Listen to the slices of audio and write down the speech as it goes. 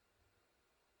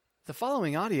The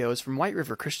following audio is from White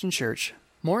River Christian Church.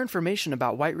 More information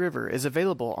about White River is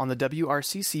available on the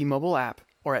WRCC mobile app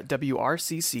or at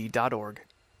wrcc.org.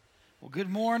 Well, good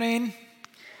morning.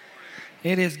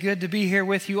 It is good to be here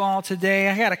with you all today.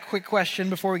 I got a quick question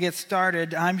before we get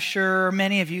started. I'm sure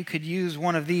many of you could use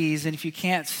one of these, and if you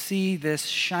can't see this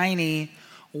shiny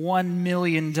 $1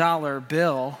 million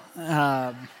bill,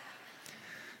 I've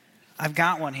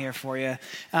got one here for you.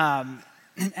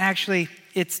 Actually,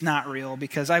 it's not real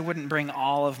because I wouldn't bring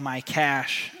all of my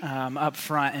cash up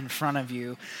front in front of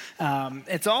you.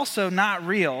 It's also not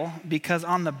real because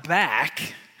on the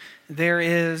back, there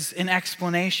is an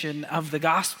explanation of the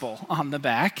gospel on the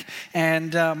back,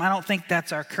 and I don't think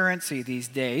that's our currency these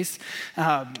days.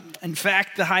 In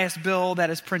fact, the highest bill that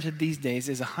is printed these days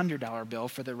is a $100 bill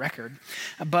for the record,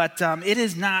 but it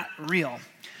is not real.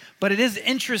 But it is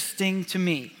interesting to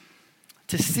me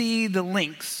to see the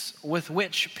links with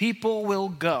which people will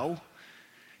go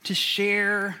to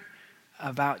share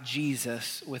about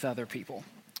Jesus with other people.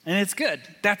 And it's good.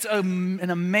 That's an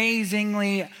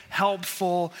amazingly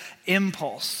helpful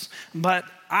impulse. But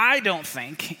I don't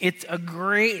think it's a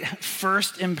great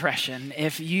first impression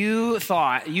if you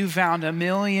thought you found $1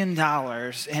 million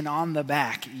and on the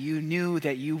back you knew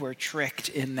that you were tricked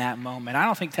in that moment. I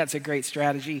don't think that's a great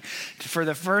strategy for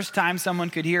the first time someone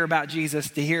could hear about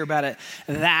Jesus to hear about it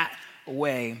that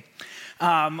way.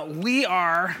 We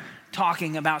are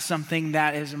talking about something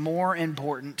that is more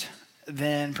important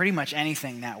than pretty much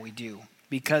anything that we do,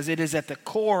 because it is at the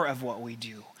core of what we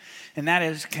do, and that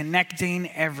is connecting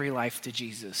every life to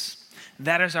Jesus.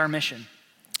 That is our mission.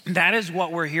 That is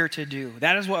what we're here to do.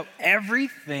 That is what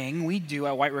everything we do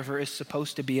at White River is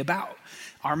supposed to be about.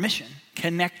 Our mission,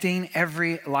 connecting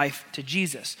every life to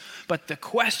Jesus. But the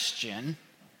question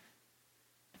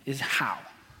is how?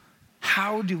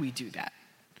 How do we do that?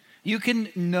 You can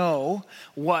know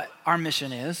what our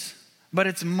mission is, but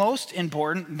it's most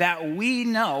important that we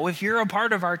know, if you're a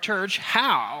part of our church,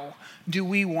 how do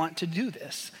we want to do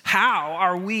this? How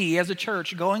are we as a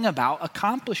church going about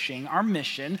accomplishing our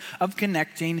mission of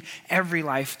connecting every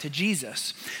life to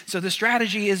Jesus? So the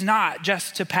strategy is not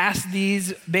just to pass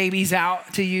these babies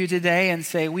out to you today and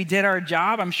say, we did our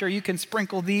job. I'm sure you can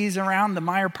sprinkle these around the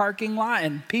Meijer parking lot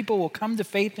and people will come to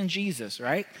faith in Jesus,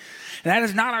 right? That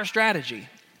is not our strategy.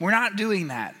 We're not doing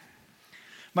that.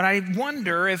 But I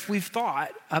wonder if we've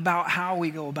thought about how we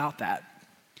go about that.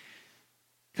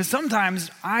 Because sometimes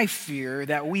I fear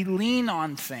that we lean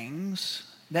on things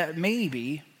that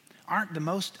maybe aren't the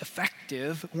most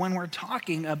effective when we're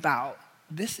talking about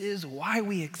this is why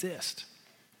we exist.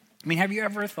 I mean, have you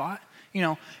ever thought,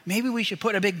 maybe we should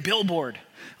put a big billboard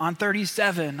on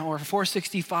 37 or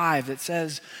 465 that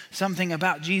says something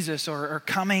about Jesus or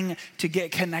coming to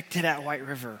get connected at White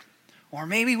River? Or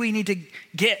maybe we need to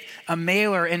get a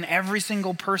mailer in every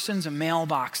single person's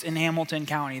mailbox in Hamilton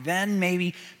County. Then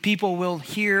maybe people will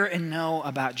hear and know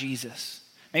about Jesus.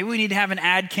 Maybe we need to have an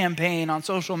ad campaign on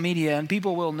social media and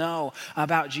people will know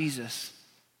about Jesus.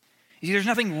 You see, there's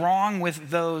nothing wrong with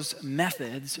those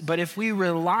methods, but if we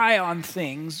rely on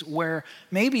things where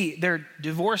maybe they're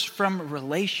divorced from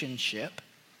relationship,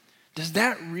 does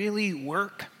that really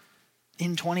work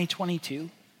in 2022?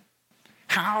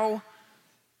 How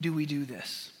do we do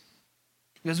this?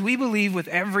 Because we believe with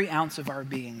every ounce of our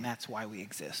being, that's why we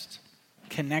exist.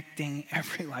 Connecting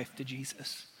every life to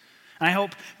Jesus. And I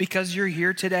hope because you're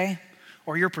here today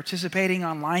or you're participating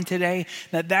online today,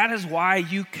 that is why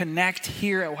you connect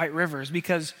here at White Rivers,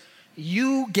 because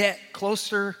you get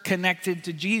closer connected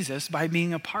to Jesus by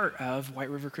being a part of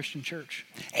White River Christian Church.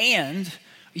 And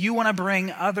you want to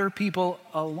bring other people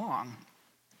along.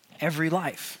 Every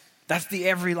life. That's the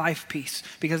every life piece,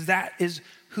 because that is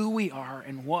who we are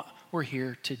and what we're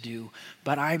here to do.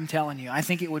 But I'm telling you, I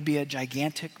think it would be a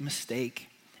gigantic mistake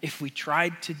if we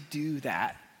tried to do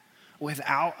that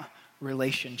without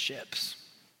relationships.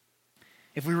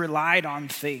 If we relied on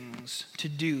things to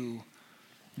do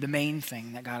the main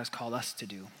thing that God has called us to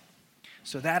do.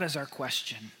 So that is our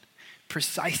question,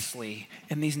 precisely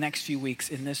in these next few weeks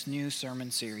in this new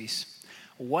sermon series.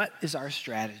 What is our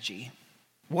strategy?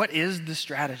 What is the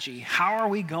strategy? How are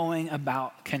we going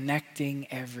about connecting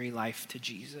every life to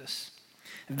Jesus?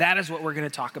 That is what we're going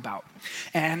to talk about.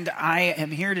 And I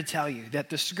am here to tell you that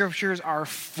the scriptures are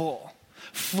full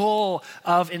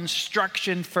of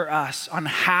instruction for us on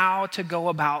how to go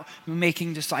about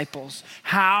making disciples.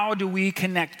 How do we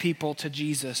connect people to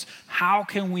Jesus? How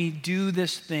can we do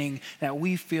this thing that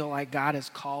we feel like God has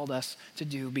called us to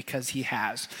do because he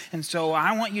has? And so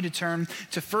I want you to turn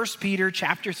to 1 Peter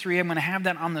chapter 3. I'm going to have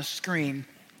that on the screen.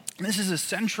 This is a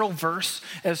central verse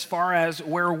as far as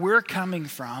where we're coming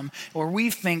from, where we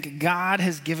think God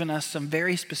has given us some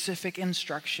very specific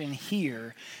instruction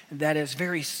here that is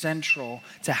very central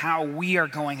to how we are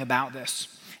going about this.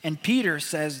 And Peter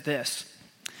says this: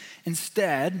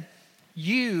 instead,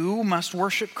 you must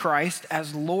worship Christ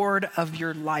as Lord of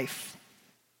your life.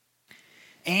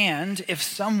 And if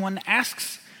someone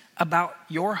asks about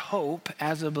your hope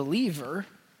as a believer,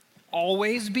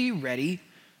 always be ready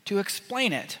to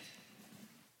explain it.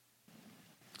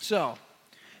 So,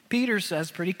 Peter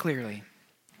says pretty clearly,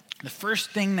 the first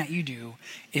thing that you do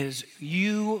is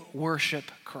you worship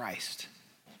Christ.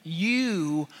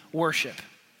 You worship.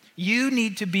 You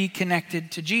need to be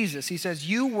connected to Jesus. He says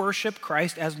you worship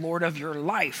Christ as Lord of your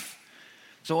life.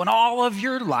 So in all of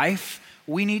your life,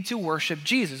 we need to worship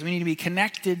Jesus. We need to be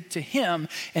connected to him,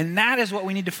 and that is what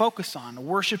we need to focus on,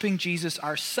 worshiping Jesus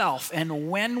ourselves.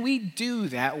 And when we do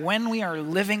that, when we are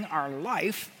living our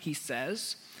life, he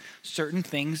says, certain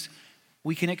things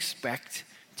we can expect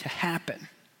to happen.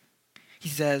 He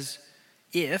says,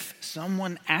 if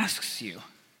someone asks you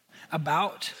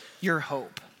about your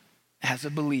hope as a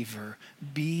believer,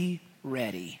 be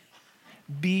ready.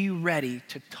 Be ready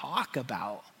to talk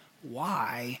about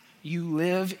why you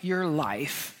live your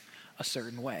life a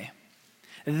certain way.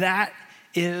 That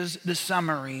is the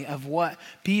summary of what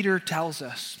Peter tells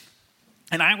us.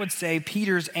 And I would say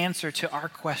Peter's answer to our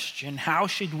question, how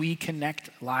should we connect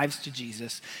lives to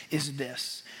Jesus, is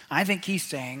this. I think he's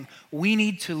saying we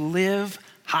need to live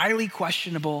highly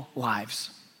questionable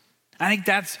lives. I think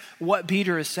that's what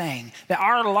Peter is saying, that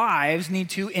our lives need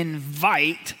to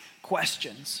invite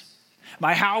questions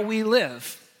by how we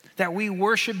live, that we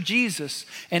worship Jesus.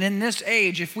 And in this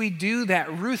age, if we do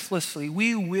that ruthlessly,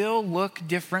 we will look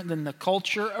different than the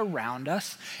culture around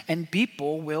us, and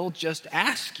people will just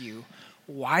ask you,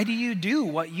 why do you do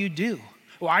what you do?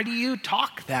 Why do you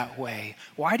talk that way?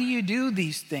 Why do you do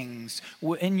these things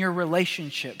in your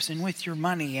relationships and with your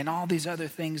money and all these other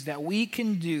things that we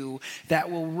can do that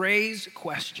will raise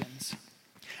questions?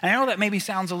 And I know that maybe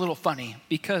sounds a little funny,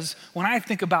 because when I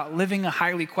think about living a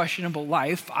highly questionable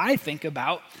life, I think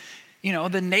about,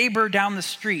 the neighbor down the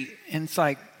street, and it's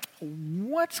like,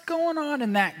 what's going on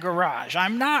in that garage?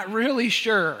 I'm not really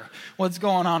sure what's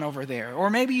going on over there.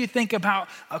 Or maybe you think about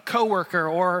a coworker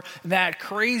or that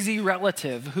crazy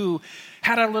relative who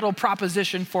had a little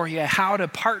proposition for you, how to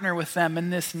partner with them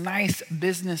in this nice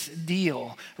business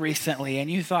deal recently. And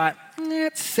you thought,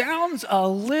 it sounds a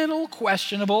little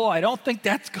questionable. I don't think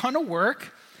that's going to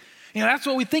work. That's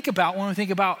what we think about when we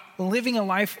think about living a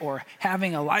life or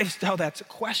having a lifestyle that's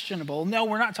questionable. No,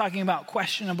 we're not talking about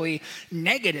questionably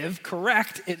negative.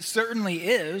 Correct, it certainly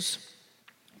is.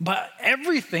 But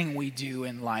everything we do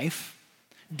in life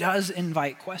does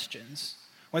invite questions,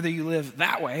 whether you live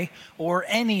that way or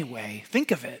any way.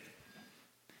 Think of it.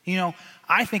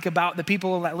 I think about the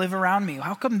people that live around me.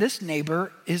 How come this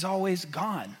neighbor is always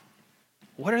gone?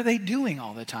 What are they doing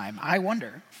all the time? I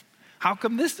wonder. How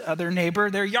come this other neighbor,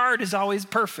 their yard is always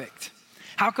perfect?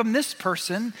 How come this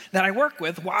person that I work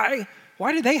with, why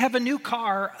do they have a new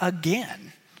car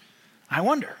again? I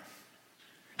wonder.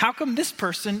 How come this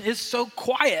person is so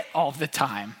quiet all the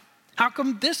time? How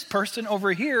come this person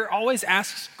over here always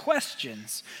asks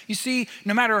questions? You see,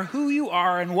 no matter who you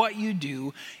are and what you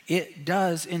do, it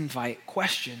does invite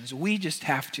questions. We just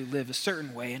have to live a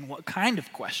certain way. And what kind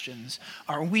of questions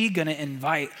are we going to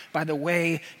invite by the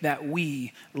way that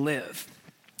we live?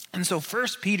 And so 1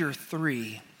 Peter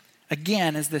 3,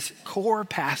 again, is this core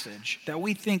passage that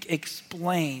we think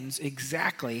explains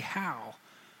exactly how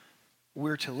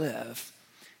we're to live.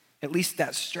 At least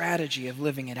that strategy of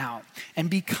living it out. And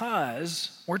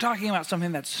because we're talking about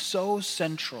something that's so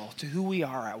central to who we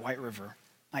are at White River,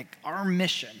 like our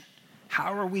mission,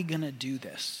 how are we going to do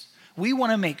this? We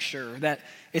want to make sure that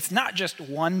it's not just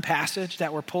one passage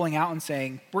that we're pulling out and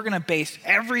saying, we're going to base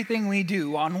everything we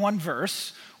do on one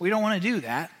verse. We don't want to do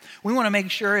that. We want to make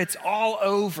sure it's all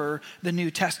over the New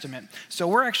Testament. So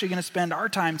we're actually going to spend our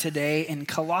time today in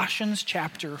Colossians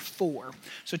chapter 4.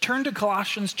 So turn to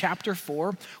Colossians chapter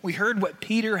 4. We heard what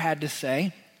Peter had to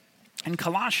say. And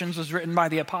Colossians was written by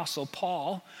the Apostle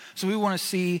Paul. So we want to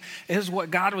see, is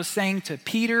what God was saying to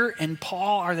Peter and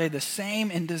Paul, are they the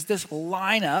same? And does this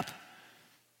line up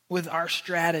with our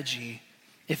strategy,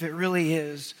 if it really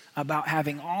is about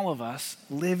having all of us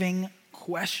living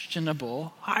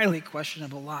questionable, highly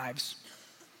questionable lives?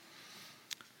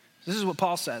 This is what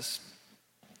Paul says.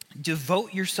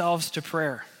 Devote yourselves to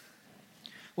prayer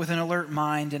with an alert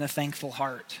mind and a thankful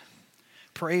heart.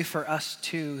 Pray for us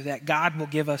too, that God will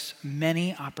give us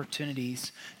many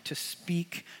opportunities to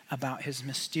speak about his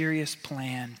mysterious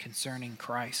plan concerning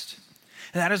Christ.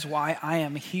 That is why I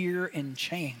am here in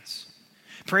chains.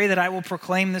 Pray that I will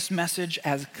proclaim this message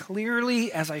as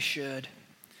clearly as I should.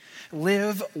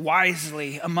 Live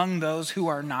wisely among those who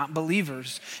are not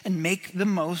believers and make the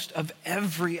most of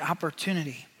every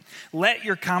opportunity. Let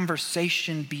your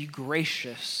conversation be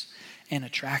gracious and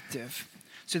attractive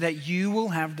so that you will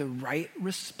have the right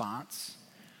response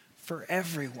for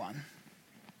everyone.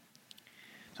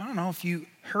 So I don't know if you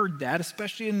heard that,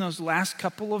 especially in those last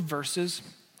couple of verses.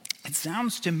 It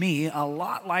sounds to me a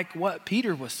lot like what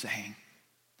Peter was saying.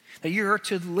 That you're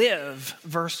to live,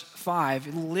 verse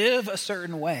 5, live a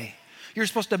certain way. You're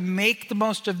supposed to make the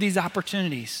most of these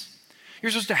opportunities.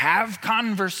 You're supposed to have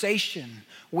conversation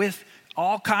with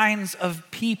all kinds of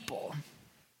people.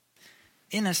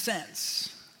 In a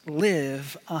sense,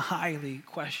 live a highly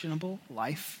questionable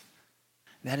life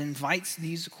that invites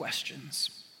these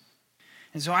questions.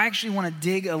 And so I actually want to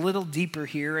dig a little deeper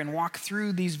here and walk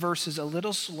through these verses a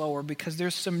little slower because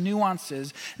there's some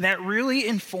nuances that really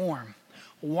inform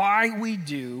why we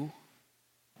do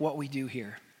what we do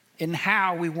here and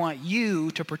how we want you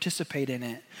to participate in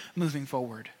it moving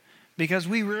forward. Because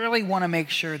we really want to make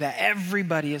sure that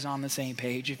everybody is on the same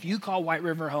page. If you call White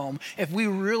River home, if we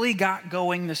really got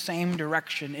going the same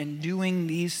direction in doing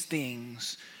these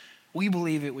things, we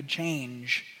believe it would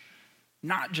change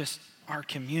not just our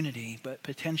community, but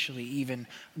potentially even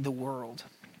the world.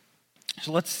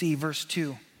 So let's see verse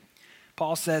 2.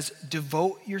 Paul says,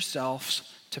 devote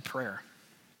yourselves to prayer.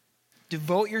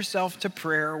 Devote yourself to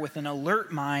prayer with an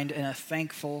alert mind and a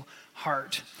thankful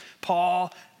heart.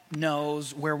 Paul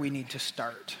knows where we need to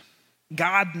start.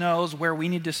 God knows where we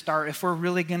need to start if we're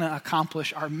really going to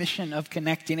accomplish our mission of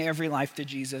connecting every life to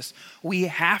Jesus. We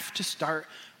have to start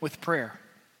with prayer.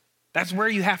 That's where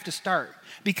you have to start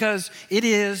because it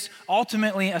is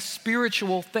ultimately a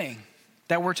spiritual thing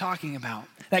that we're talking about.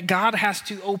 That God has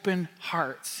to open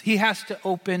hearts. He has to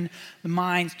open the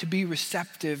minds to be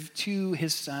receptive to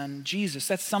his son, Jesus.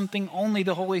 That's something only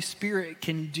the Holy Spirit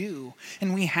can do.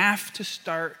 And we have to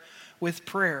start with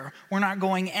prayer. We're not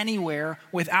going anywhere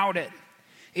without it.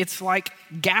 It's like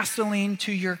gasoline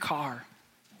to your car.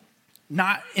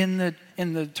 Not in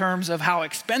the terms of how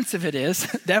expensive it is,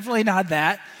 definitely not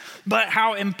that, but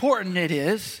how important it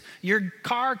is. Your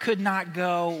car could not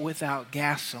go without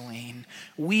gasoline.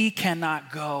 We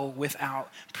cannot go without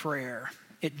prayer.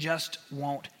 It just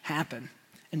won't happen.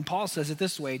 And Paul says it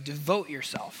this way, devote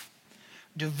yourself.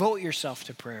 Devote yourself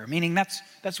to prayer, meaning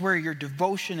that's where your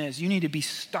devotion is. You need to be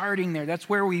starting there. That's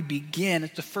where we begin.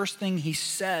 It's the first thing he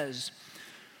says.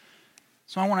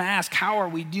 So I want to ask, how are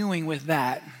we doing with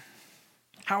that?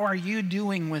 How are you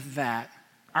doing with that?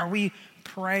 Are we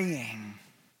praying?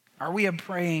 Are we a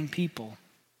praying people?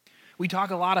 We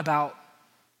talk a lot about,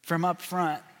 from up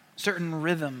front, certain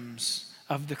rhythms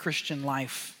of the Christian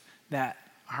life that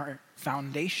are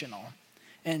foundational.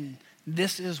 And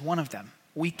this is one of them.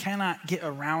 We cannot get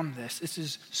around this. This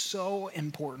is so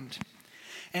important.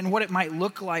 And what it might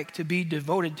look like to be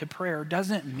devoted to prayer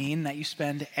doesn't mean that you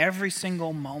spend every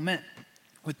single moment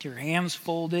with your hands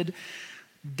folded,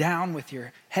 down with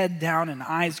your head down and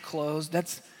eyes closed.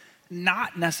 That's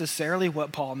not necessarily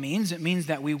what Paul means. It means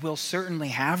that we will certainly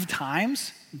have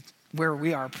times where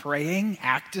we are praying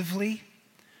actively.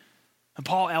 And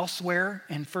Paul elsewhere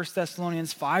in 1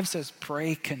 Thessalonians 5 says,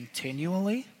 pray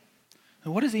continually.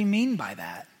 And what does he mean by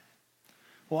that?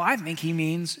 Well, I think he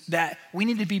means that we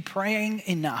need to be praying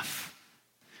enough,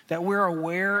 that we're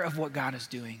aware of what God is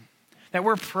doing, that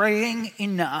we're praying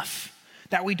enough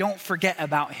that we don't forget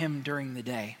about him during the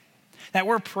day, that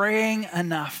we're praying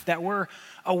enough, that we're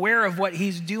aware of what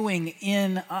he's doing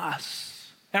in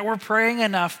us, that we're praying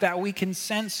enough that we can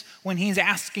sense when he's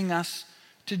asking us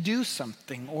to do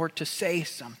something or to say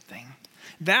something.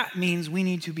 That means we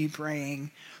need to be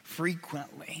praying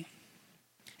frequently.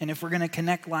 And if we're going to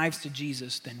connect lives to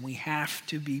Jesus, then we have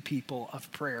to be people of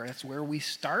prayer. That's where we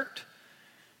start.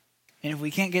 And if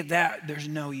we can't get that, there's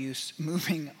no use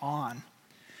moving on.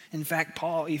 In fact,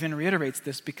 Paul even reiterates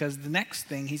this because the next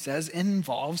thing he says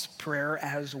involves prayer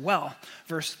as well.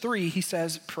 Verse 3, he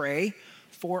says, pray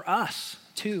for us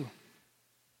too.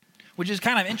 Which is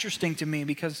kind of interesting to me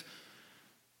because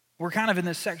we're kind of in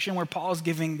this section where Paul's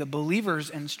giving the believers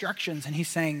instructions and he's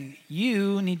saying,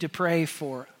 you need to pray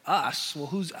for us. Well,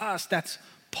 who's us? That's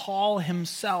Paul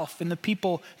himself and the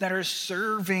people that are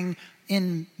serving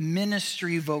in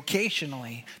ministry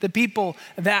vocationally, the people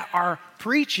that are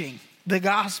preaching the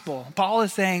gospel. Paul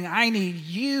is saying, I need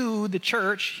you, the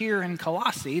church here in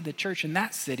Colossae, the church in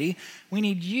that city, we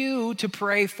need you to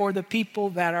pray for the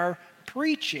people that are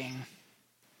preaching.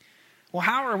 Well,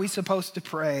 how are we supposed to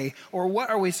pray, or what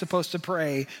are we supposed to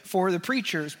pray for the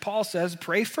preachers? Paul says,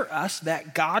 pray for us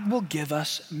that God will give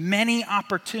us many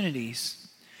opportunities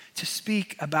to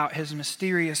speak about his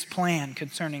mysterious plan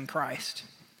concerning Christ.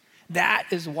 That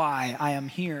is why I am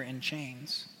here in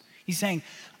chains. He's saying,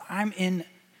 I'm in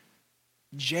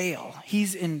jail.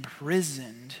 He's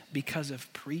imprisoned because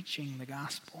of preaching the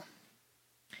gospel.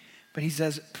 But he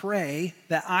says, pray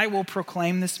that I will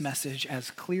proclaim this message as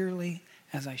clearly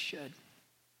as I should.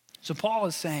 So Paul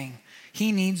is saying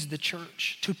he needs the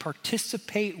church to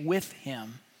participate with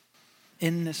him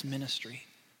in this ministry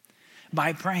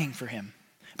by praying for him,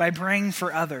 by praying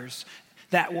for others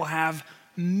that will have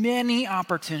many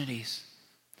opportunities.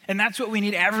 And that's what we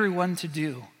need everyone to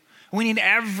do. We need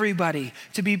everybody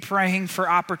to be praying for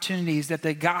opportunities that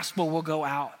the gospel will go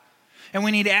out. And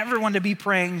we need everyone to be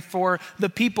praying for the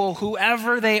people,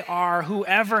 whoever they are,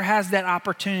 whoever has that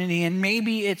opportunity. And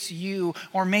maybe it's you,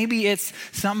 or maybe it's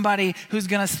somebody who's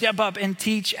going to step up and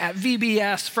teach at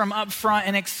VBS from up front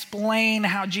and explain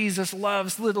how Jesus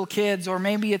loves little kids. Or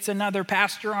maybe it's another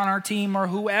pastor on our team, or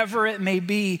whoever it may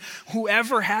be.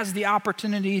 Whoever has the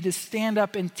opportunity to stand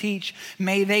up and teach,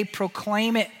 may they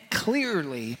proclaim it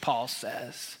clearly, Paul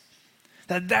says.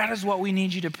 That is what we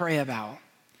need you to pray about.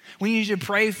 We need you to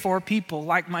pray for people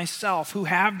like myself who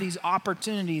have these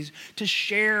opportunities to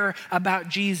share about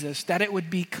Jesus, that it would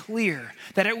be clear,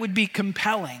 that it would be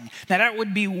compelling, that it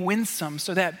would be winsome,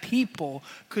 so that people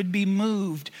could be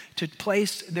moved to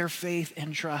place their faith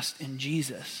and trust in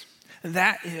Jesus.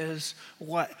 That is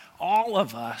what all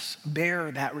of us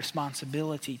bear that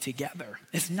responsibility together.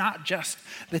 It's not just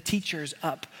the teachers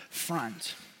up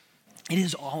front. It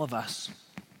is all of us.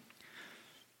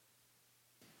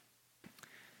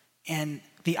 And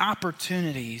the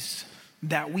opportunities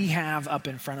that we have up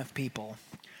in front of people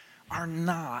are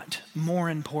not more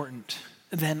important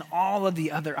than all of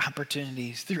the other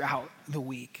opportunities throughout the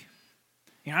week.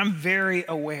 You know, I'm very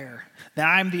aware that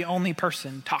I'm the only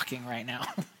person talking right now.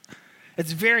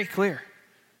 It's very clear.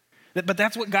 But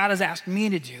that's what God has asked me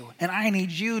to do. And I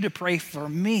need you to pray for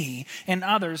me and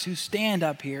others who stand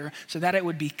up here so that it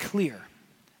would be clear,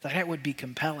 that it would be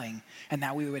compelling, and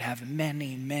that we would have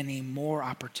many, many more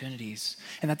opportunities,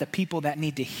 and that the people that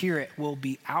need to hear it will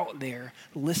be out there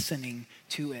listening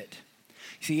to it.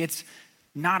 See, it's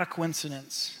not a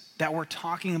coincidence that we're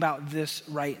talking about this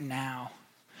right now,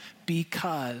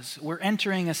 because we're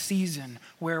entering a season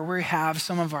where we have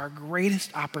some of our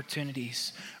greatest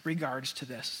opportunities regards to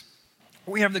this.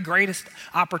 We have the greatest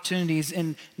opportunities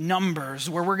in numbers,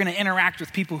 where we're going to interact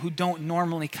with people who don't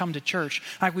normally come to church.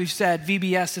 Like we've said,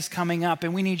 VBS is coming up,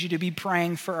 and we need you to be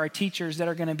praying for our teachers that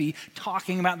are going to be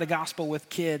talking about the gospel with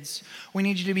kids. We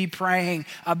need you to be praying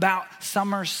about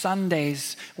summer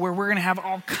Sundays, where we're going to have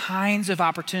all kinds of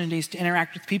opportunities to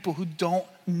interact with people who don't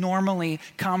normally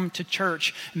come to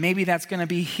church. Maybe that's going to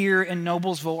be here in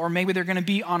Noblesville, or maybe they're going to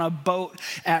be on a boat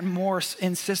at Morse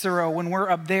in Cicero. When we're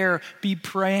up there, be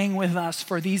praying with us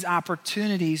for these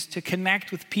opportunities to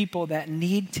connect with people that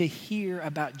need to hear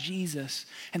about Jesus,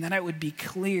 and that it would be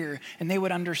clear and they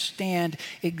would understand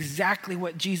exactly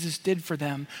what Jesus did for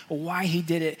them, why he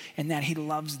did it, and that he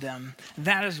loves them.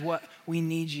 That is what we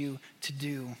need you to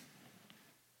do.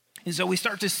 And so we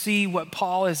start to see what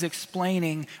Paul is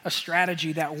explaining, a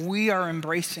strategy that we are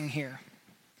embracing here.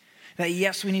 That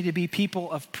yes, we need to be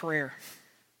people of prayer,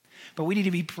 but we need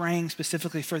to be praying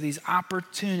specifically for these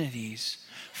opportunities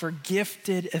for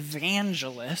gifted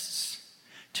evangelists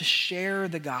to share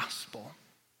the gospel.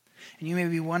 And you may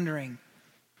be wondering,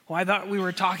 well, I thought we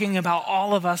were talking about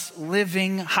all of us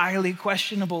living highly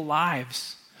questionable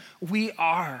lives. We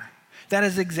are. That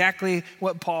is exactly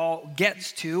what Paul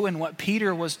gets to and what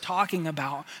Peter was talking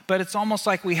about. But it's almost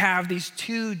like we have these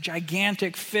two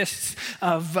gigantic fists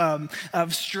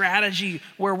of strategy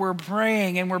where we're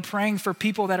praying, and we're praying for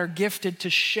people that are gifted to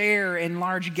share in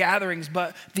large gatherings.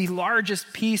 But the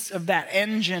largest piece of that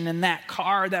engine and that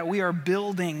car that we are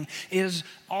building is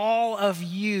all of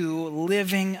you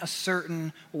living a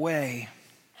certain way.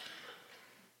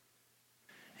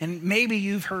 And maybe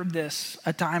you've heard this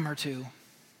a time or two.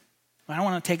 I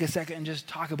want to take a second and just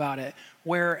talk about it.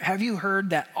 Where have you heard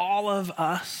that all of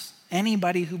us,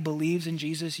 anybody who believes in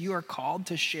Jesus, you are called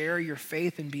to share your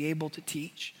faith and be able to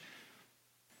teach?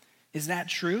 Is that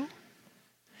true?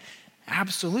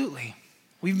 Absolutely.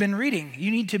 We've been reading.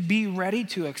 You need to be ready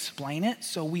to explain it,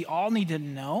 so we all need to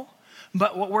know.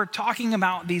 But what we're talking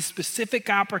about, these specific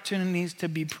opportunities to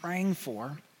be praying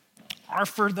for, are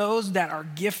for those that are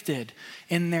gifted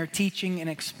in their teaching and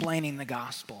explaining the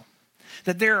gospel.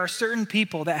 That there are certain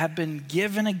people that have been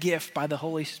given a gift by the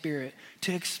Holy Spirit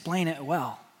to explain it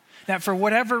well. That for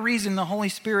whatever reason, the Holy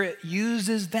Spirit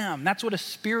uses them. That's what a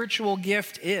spiritual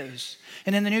gift is.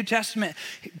 And in the New Testament,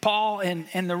 Paul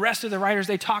and the rest of the writers,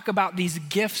 they talk about these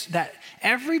gifts that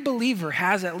every believer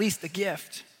has at least a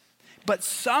gift. But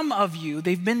some of you,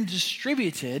 they've been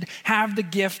distributed, have the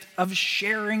gift of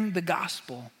sharing the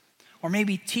gospel or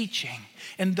maybe teaching.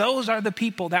 And those are the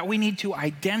people that we need to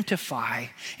identify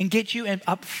and get you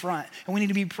up front. And we need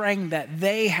to be praying that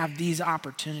they have these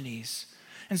opportunities.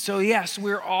 And so, yes,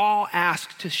 we're all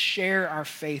asked to share our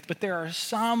faith, but there are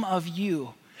some of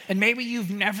you, and maybe you've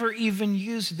never even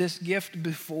used this gift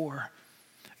before.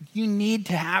 You need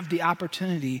to have the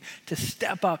opportunity to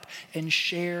step up and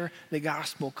share the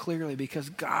gospel clearly because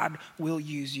God will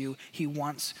use you. He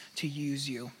wants to use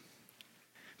you.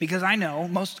 Because I know,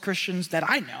 most Christians that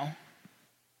I know,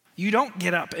 you don't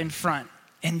get up in front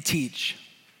and teach.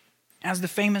 As the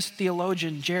famous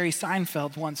theologian Jerry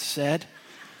Seinfeld once said,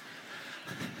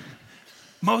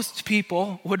 most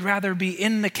people would rather be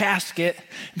in the casket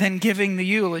than giving the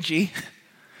eulogy.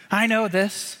 I know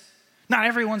this. Not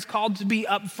everyone's called to be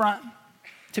up front,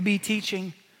 to be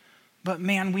teaching. But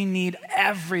man, we need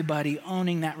everybody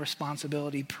owning that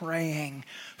responsibility, praying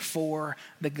for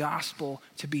the gospel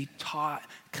to be taught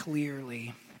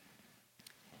clearly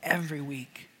every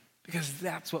week. Because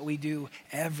that's what we do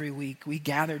every week. We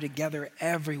gather together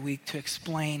every week to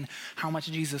explain how much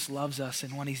Jesus loves us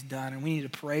and what he's done. And we need to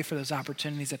pray for those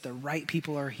opportunities that the right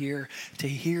people are here to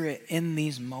hear it in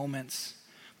these moments.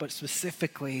 But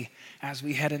specifically, as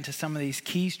we head into some of these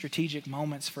key strategic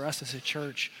moments for us as a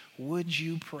church, would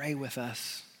you pray with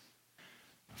us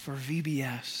for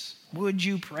VBS? Would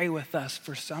you pray with us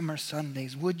for Summer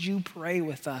Sundays? Would you pray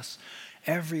with us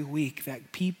every week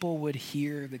that people would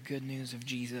hear the good news of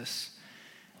Jesus?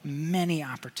 Many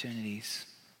opportunities.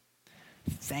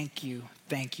 Thank you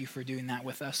for doing that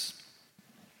with us.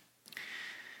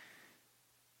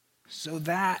 So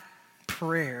that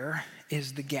prayer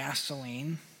is the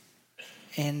gasoline,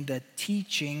 and the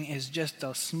teaching is just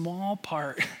a small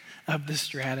part of the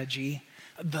strategy.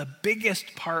 The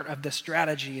biggest part of the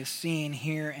strategy is seen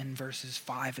here in verses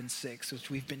 5 and 6, which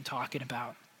we've been talking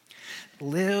about.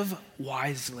 Live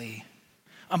wisely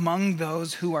among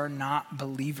those who are not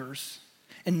believers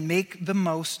and make the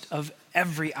most of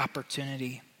every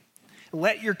opportunity.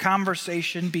 Let your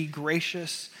conversation be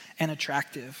gracious and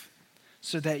attractive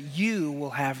so that you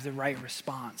will have the right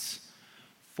response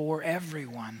for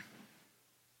everyone.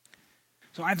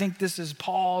 So I think this is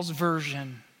Paul's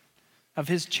version of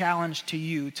his challenge to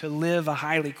you to live a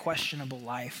highly questionable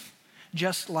life,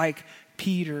 just like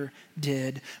Peter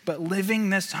did. But living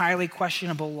this highly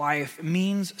questionable life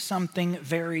means something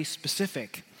very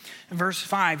specific. In verse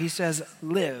 5, he says,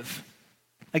 live.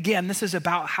 Again, this is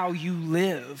about how you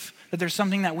live, that there's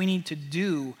something that we need to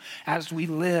do as we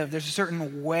live. There's a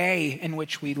certain way in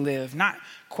which we live, not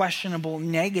questionable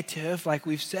negative, like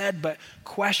we've said, but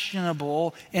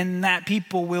questionable in that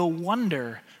people will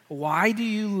wonder, why do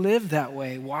you live that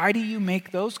way? Why do you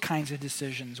make those kinds of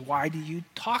decisions? Why do you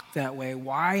talk that way?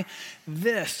 Why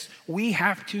this? We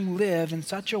have to live in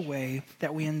such a way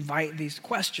that we invite these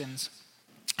questions.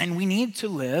 And we need to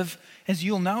live, as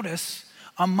you'll notice,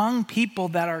 among people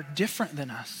that are different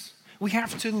than us. We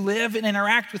have to live and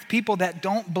interact with people that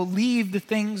don't believe the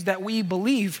things that we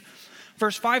believe.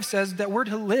 Verse 5 says that we're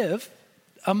to live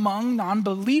among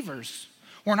non-believers.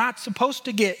 We're not supposed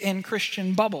to get in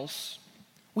Christian bubbles.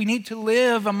 We need to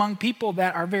live among people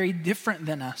that are very different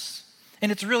than us.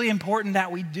 And it's really important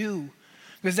that we do,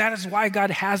 because that is why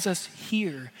God has us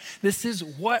here. This is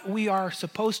what we are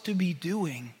supposed to be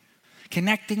doing,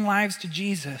 connecting lives to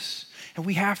Jesus. And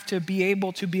we have to be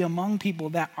able to be among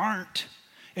people that aren't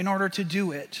in order to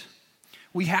do it.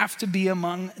 We have to be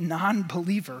among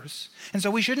non-believers. And so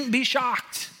we shouldn't be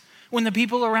shocked when the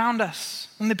people around us,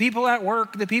 when the people at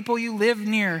work, the people you live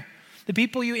near, the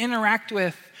people you interact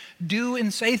with do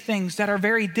and say things that are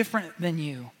very different than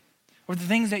you, or the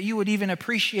things that you would even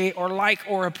appreciate or like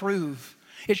or approve.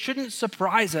 It shouldn't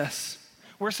surprise us.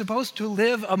 We're supposed to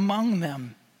live among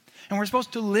them. And we're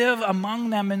supposed to live among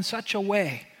them in such a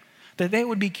way that they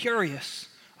would be curious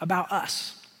about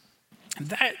us. And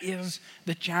that is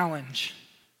the challenge.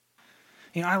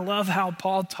 You know, I love how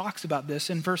Paul talks about this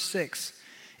in verse 6.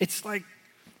 It's like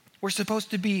we're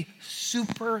supposed to be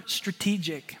super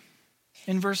strategic.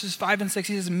 In verses 5 and 6,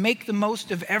 he says, make the most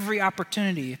of every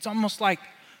opportunity. It's almost like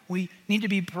we need to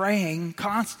be praying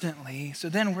constantly, so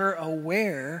then we're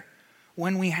aware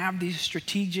when we have these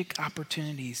strategic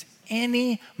opportunities.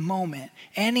 Any moment,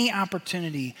 any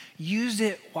opportunity, use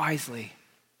it wisely.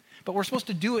 But we're supposed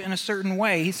to do it in a certain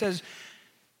way. He says,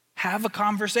 have a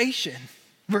conversation.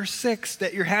 Verse 6,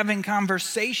 that you're having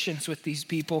conversations with these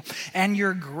people and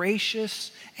you're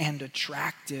gracious and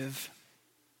attractive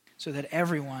so that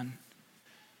everyone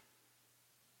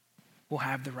will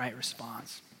have the right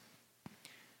response.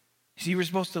 See, we're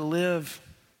supposed to live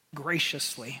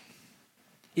graciously.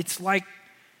 It's like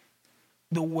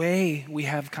the way we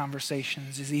have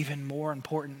conversations is even more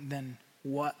important than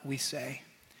what we say.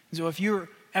 So if you're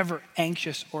ever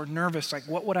anxious or nervous, like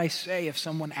what would I say if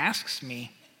someone asks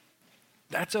me?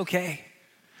 That's okay.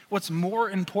 What's more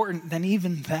important than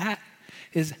even that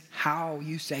is how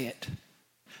you say it.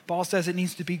 Paul says it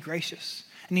needs to be gracious.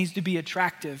 It needs to be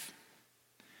attractive.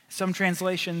 Some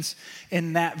translations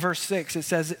in that verse 6, it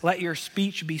says, let your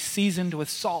speech be seasoned with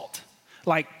salt.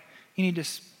 Like you need to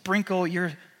sprinkle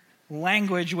your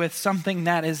language with something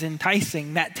that is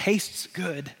enticing, that tastes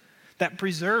good, that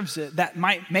preserves it, that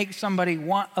might make somebody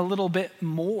want a little bit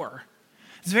more.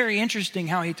 It's very interesting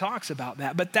how he talks about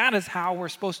that, but that is how we're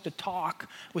supposed to talk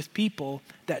with people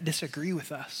that disagree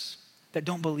with us, that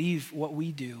don't believe what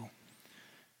we do,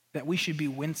 that we should be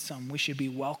winsome, we should be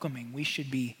welcoming, we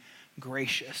should be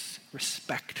gracious,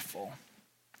 respectful.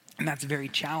 And that's very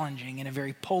challenging in a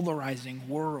very polarizing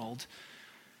world.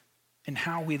 And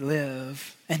how we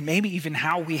live, and maybe even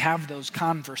how we have those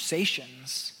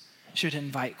conversations, should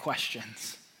invite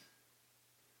questions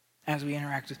as we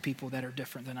interact with people that are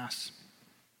different than us.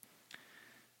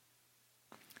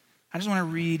 I just want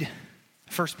to read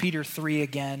 1 Peter 3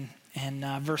 again and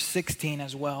verse 16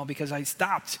 as well, because I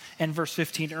stopped in verse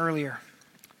 15 earlier,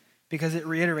 because it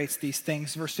reiterates these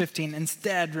things. Verse 15,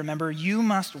 instead, remember, you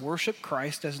must worship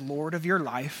Christ as Lord of your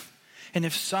life. And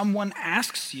if someone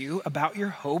asks you about your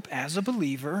hope as a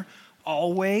believer,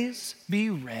 always be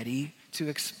ready to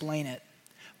explain it.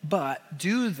 But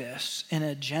do this in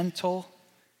a gentle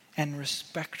and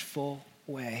respectful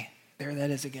way. There that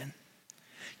is again.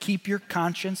 Keep your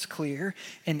conscience clear,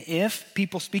 and if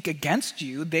people speak against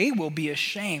you, they will be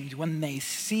ashamed when they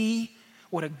see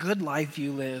what a good life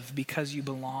you live because you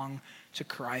belong to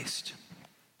Christ.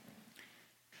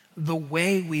 The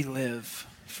way we live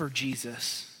for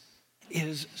Jesus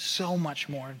is so much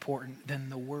more important than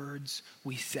the words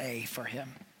we say for him.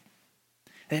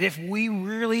 That if we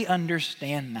really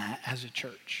understand that as a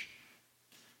church,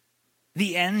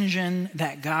 the engine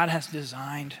that God has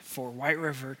designed for White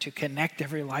River to connect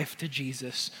every life to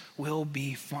Jesus will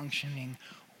be functioning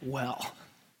well.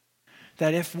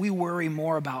 That if we worry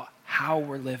more about how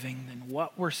we're living than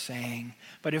what we're saying,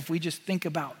 but if we just think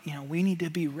about, we need to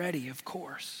be ready, of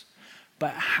course.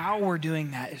 But how we're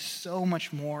doing that is so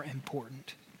much more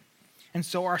important. And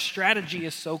so our strategy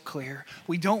is so clear.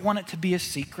 We don't want it to be a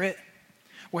secret,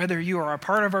 whether you are a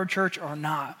part of our church or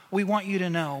not. We want you to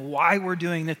know why we're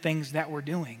doing the things that we're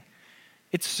doing.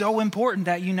 It's so important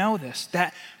that you know this,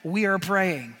 that we are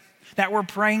praying, that we're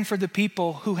praying for the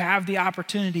people who have the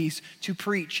opportunities to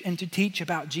preach and to teach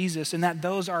about Jesus, and that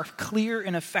those are clear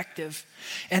and effective.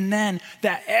 And then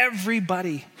that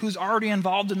everybody who's already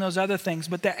involved in those other things,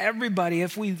 but that everybody,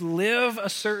 if we live a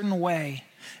certain way,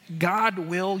 God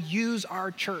will use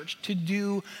our church to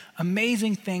do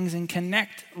amazing things and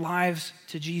connect lives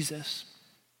to Jesus.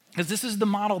 Because this is the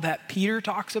model that Peter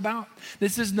talks about.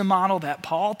 This is the model that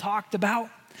Paul talked about.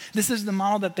 This is the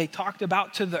model that they talked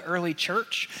about to the early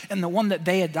church and the one that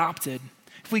they adopted.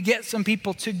 If we get some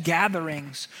people to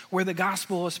gatherings where the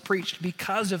gospel is preached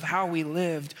because of how we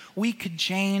lived, we could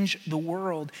change the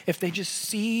world if they just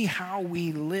see how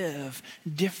we live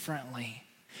differently.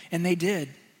 And they did.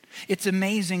 It's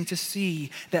amazing to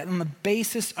see that on the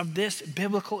basis of this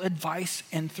biblical advice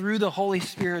and through the Holy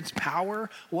Spirit's power,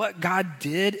 what God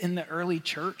did in the early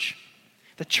church,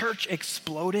 the church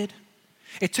exploded.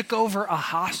 It took over a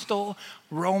hostile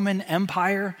Roman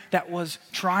Empire that was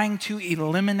trying to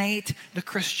eliminate the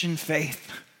Christian faith.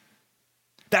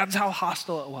 That's how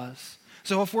hostile it was.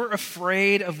 So if we're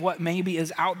afraid of what maybe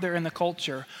is out there in the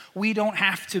culture, we don't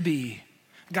have to be.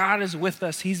 God is with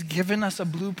us. He's given us a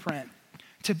blueprint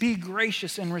to be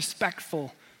gracious and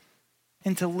respectful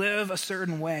and to live a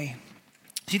certain way.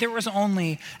 See, there was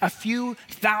only a few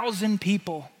thousand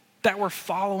people that were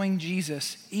following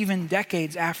Jesus even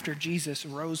decades after Jesus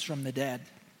rose from the dead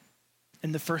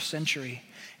in the first century.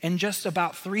 And just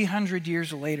about 300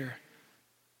 years later,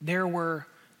 there were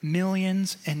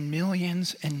millions and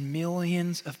millions and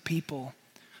millions of people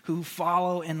who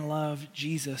follow and love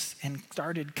Jesus and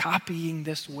started copying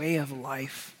this way of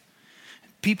life.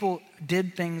 People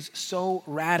did things so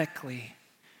radically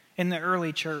in the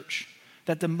early church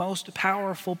that the most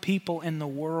powerful people in the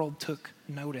world took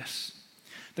notice.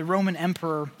 The Roman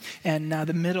emperor in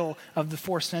the middle of the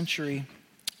 4th century,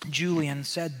 Julian,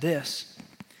 said this.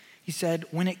 He said,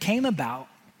 when it came about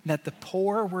that the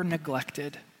poor were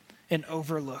neglected and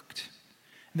overlooked,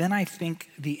 then I think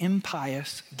the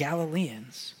impious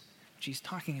Galileans, which he's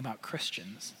talking about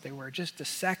Christians, they were just a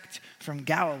sect from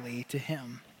Galilee to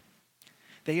him.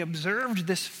 They observed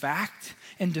this fact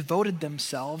and devoted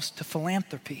themselves to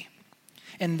philanthropy.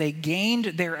 And they gained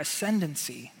their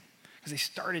ascendancy because they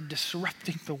started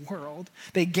disrupting the world.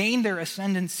 They gained their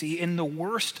ascendancy in the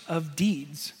worst of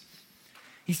deeds.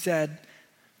 He said,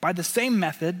 by the same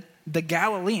method, the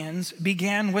Galileans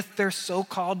began with their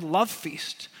so-called love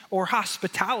feast or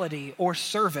hospitality or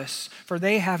service, for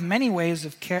they have many ways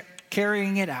of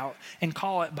carrying it out and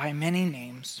call it by many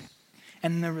names.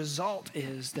 And the result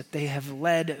is that they have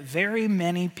led very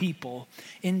many people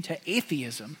into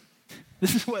atheism.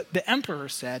 This is what the emperor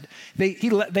said. They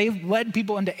led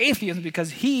people into atheism because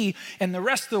he and the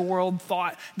rest of the world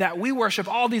thought that we worship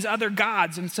all these other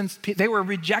gods. And since they were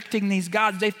rejecting these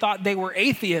gods, they thought they were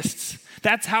atheists.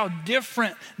 That's how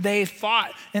different they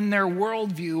thought in their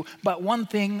worldview. But one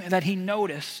thing that he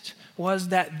noticed was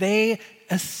that they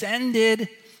ascended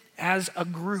as a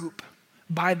group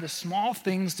by the small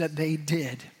things that they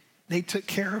did. They took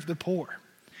care of the poor.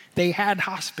 They had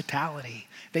hospitality.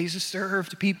 They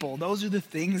served people. Those are the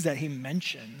things that he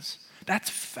mentions. That's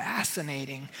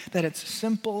fascinating that it's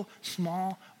simple,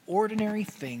 small, ordinary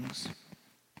things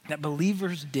that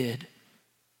believers did,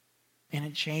 and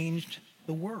it changed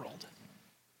the world.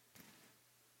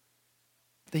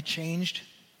 They changed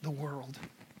the world.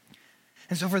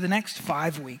 And so for the next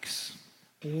 5 weeks,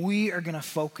 we are going to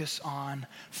focus on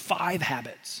 5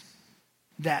 habits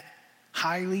that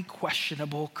highly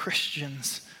questionable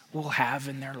Christians will have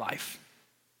in their life.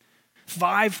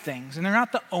 5 things, and they're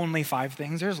not the only 5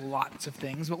 things. There's lots of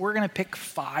things, but we're going to pick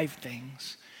 5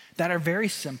 things that are very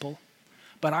simple,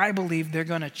 but I believe they're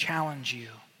going to challenge you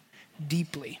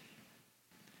deeply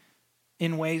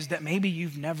in ways that maybe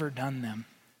you've never done them.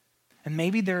 And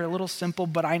maybe they're a little simple,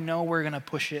 but I know we're going to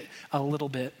push it a little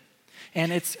bit.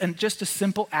 And it's just a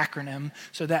simple acronym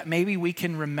so that maybe we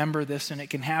can remember this and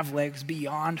it can have legs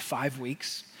beyond 5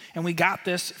 weeks. And we got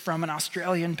this from an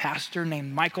Australian pastor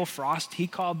named Michael Frost. He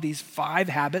called these 5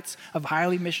 habits of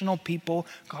highly missional people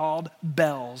called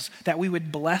bells. That we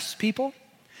would bless people,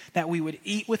 that we would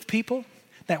eat with people,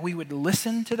 that we would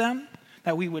listen to them,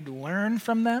 that we would learn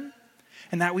from them,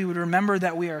 and that we would remember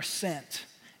that we are sent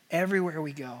everywhere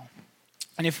we go.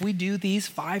 And if we do these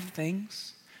 5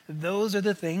 things, those are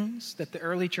the things that the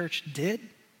early church did,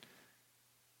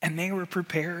 and they were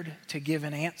prepared to give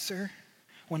an answer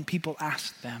when people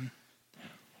asked them,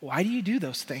 why do you do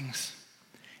those things?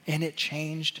 And it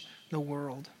changed the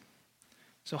world.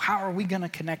 So how are we going to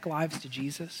connect lives to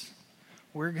Jesus?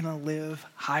 We're going to live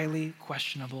highly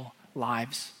questionable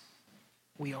lives.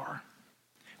 We are.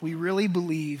 We really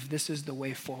believe this is the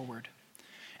way forward.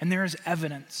 And there is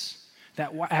evidence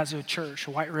that as a church,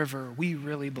 White River, we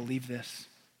really believe this.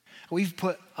 We've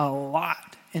put a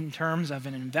lot in terms of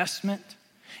an investment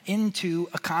into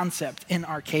a concept in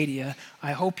Arcadia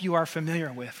I hope you are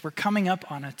familiar with. We're coming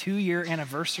up on a 2-year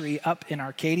anniversary up in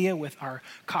Arcadia with our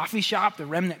coffee shop, the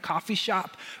Remnant Coffee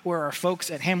Shop, where our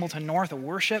folks at Hamilton North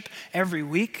worship every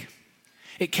week.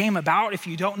 It came about, if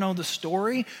you don't know the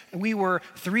story, we were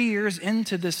 3 years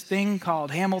into this thing called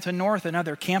Hamilton North,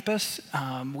 another campus.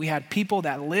 We had people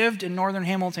that lived in northern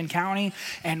Hamilton County,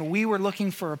 and we were looking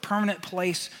for a permanent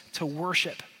place to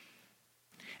worship.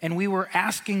 And we were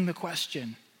asking the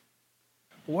question,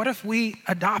 what if we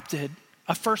adopted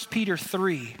a 1 Peter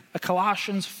 3, a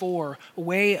Colossians 4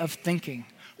 way of thinking?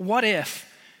 What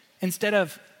if, instead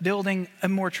of building a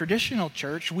more traditional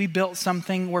church, we built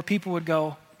something where people would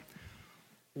go,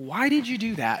 why did you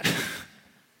do that?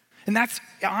 And that's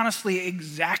honestly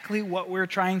exactly what we're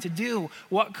trying to do.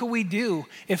 What could we do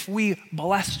if we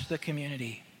blessed the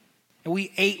community? And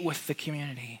we ate with the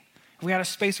community? If we had a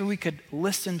space where we could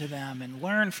listen to them and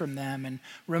learn from them and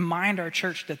remind our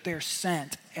church that they're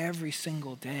sent every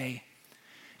single day.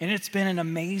 And it's been an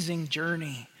amazing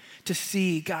journey to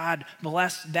see God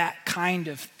bless that kind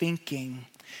of thinking.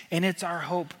 And it's our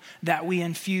hope that we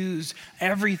infuse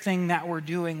everything that we're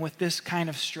doing with this kind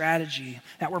of strategy,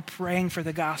 that we're praying for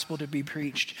the gospel to be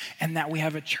preached, and that we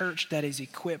have a church that is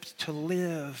equipped to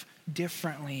live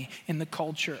differently in the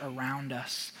culture around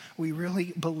us. We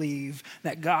really believe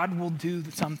that God will do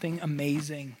something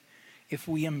amazing if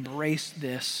we embrace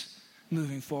this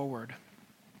moving forward.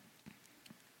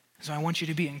 So I want you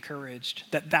to be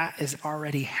encouraged that that is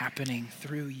already happening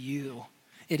through you.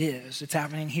 It is. It's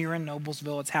happening here in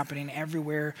Noblesville. It's happening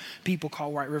everywhere people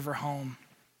call White River home.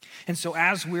 And so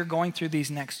as we're going through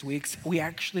these next weeks, we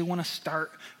actually want to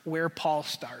start where Paul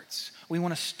starts. We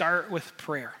want to start with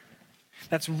prayer.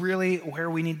 That's really where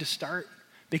we need to start,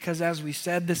 Because as we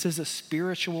said, this is a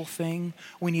spiritual thing.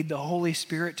 We need the Holy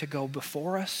Spirit to go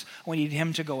before us. We need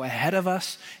him to go ahead of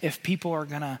us. If people are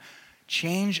going to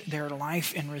change their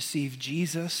life and receive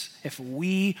Jesus, if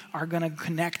we are going to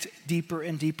connect deeper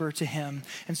and deeper to him.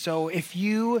 And so if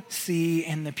you see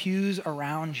in the pews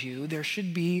around you, there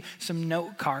should be some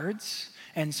note cards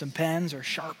and some pens or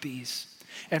Sharpies.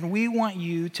 And we want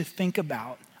you to think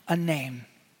about a name.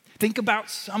 Think about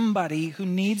somebody who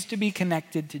needs to be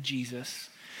connected to Jesus.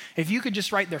 If you could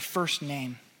just write their first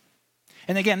name.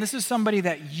 And again, this is somebody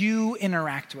that you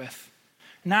interact with.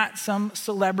 Not some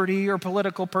celebrity or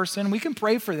political person. We can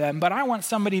pray for them, but I want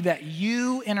somebody that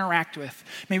you interact with.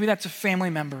 Maybe that's a family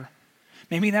member.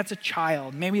 Maybe that's a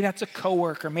child. Maybe that's a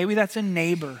coworker. Maybe that's a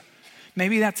neighbor.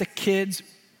 Maybe that's a kid's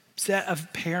set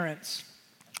of parents.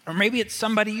 Or maybe it's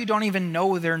somebody you don't even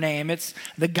know their name. It's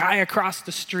the guy across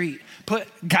the street. Put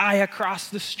guy across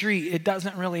the street. It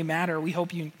doesn't really matter. We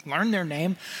hope you learn their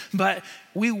name, but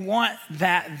we want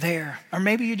that there. Or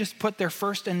maybe you just put their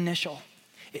first initial.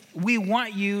 We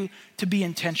want you to be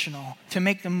intentional, to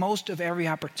make the most of every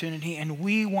opportunity, and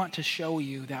we want to show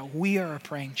you that we are a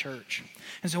praying church.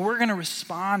 And so we're going to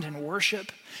respond in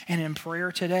worship and in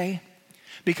prayer today,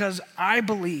 because I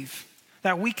believe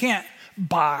that we can't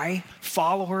buy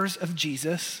followers of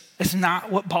Jesus. It's not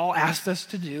what Paul asked us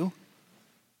to do.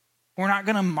 We're not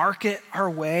going to market our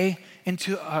way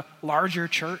into a larger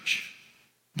church,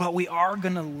 but we are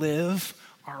going to live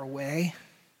our way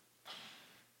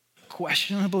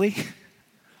questionably,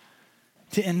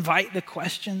 to invite the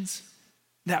questions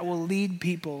that will lead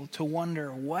people to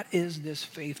wonder, what is this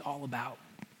faith all about?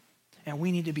 And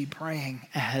we need to be praying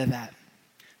ahead of that.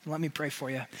 So let me pray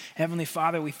for you. Heavenly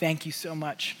Father, we thank you so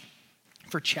much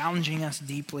for challenging us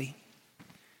deeply,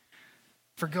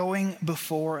 for going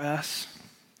before us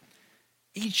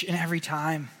each and every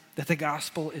time that the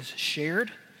gospel is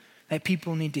shared, that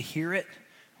people need to hear it.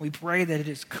 We pray that it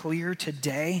is clear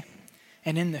today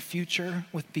and in the future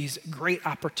with these great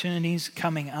opportunities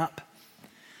coming up.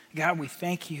 God, we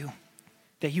thank you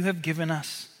that you have given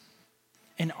us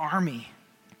an army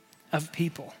of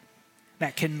people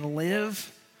that can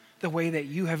live the way that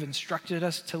you have instructed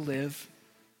us to live,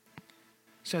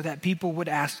 so that people would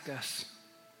ask us,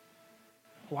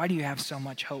 why do you have so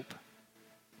much hope?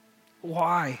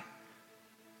 Why?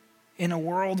 In a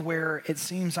world where it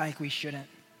seems like we shouldn't,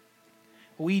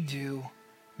 we do,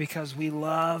 because we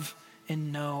love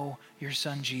and know your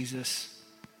son, Jesus.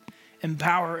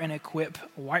 Empower and equip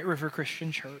White River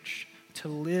Christian Church to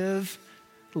live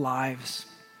lives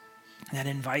that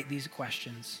invite these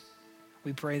questions.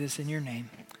 We pray this in your name.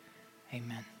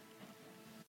 Amen.